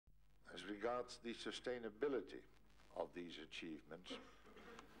regards the sustainability of these achievements,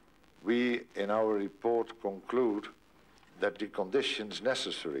 we in our report conclude that the conditions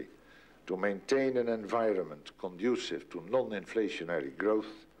necessary to maintain an environment conducive to non-inflationary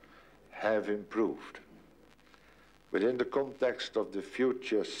growth have improved. Within the context of the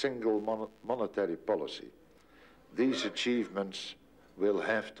future single monetary policy, these achievements will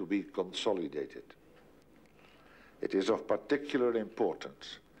have to be consolidated. It is of particular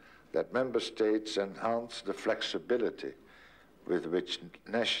importance that Member States enhance the flexibility with which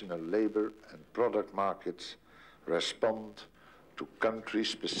national labour and product markets respond to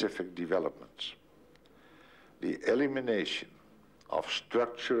country-specific developments. The elimination of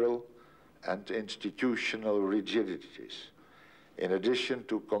structural and institutional rigidities, in addition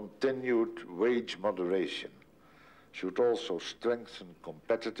to continued wage moderation, should also strengthen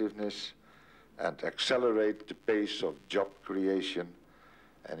competitiveness and accelerate the pace of job creation,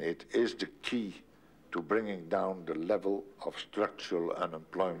 and it is the key to bringing down the level of structural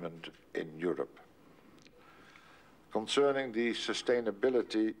unemployment in Europe. Concerning the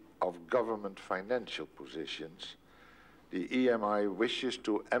sustainability of government financial positions, the EMI wishes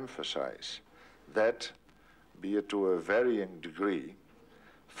to emphasize that, be it to a varying degree,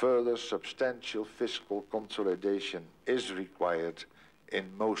 further substantial fiscal consolidation is required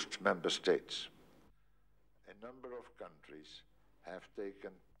in most member states. A number of countries have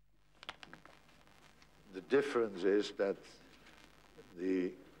taken. The difference is that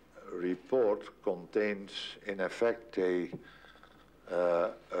the report contains, in effect, a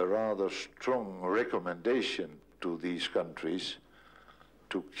rather strong recommendation to these countries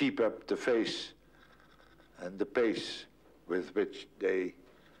to keep up the pace and the pace with which they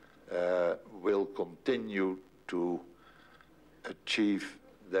will continue to achieve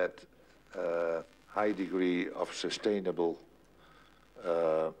that high degree of sustainable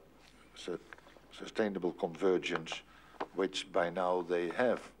convergence, which by now they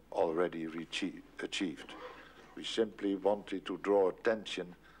have already achieved. We simply wanted to draw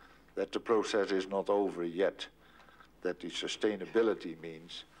attention that the process is not over yet, that the sustainability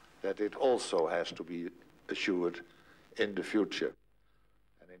means that it also has to be assured in the future,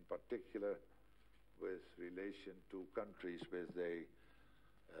 and in particular with relation to countries with a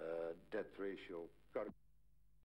debt ratio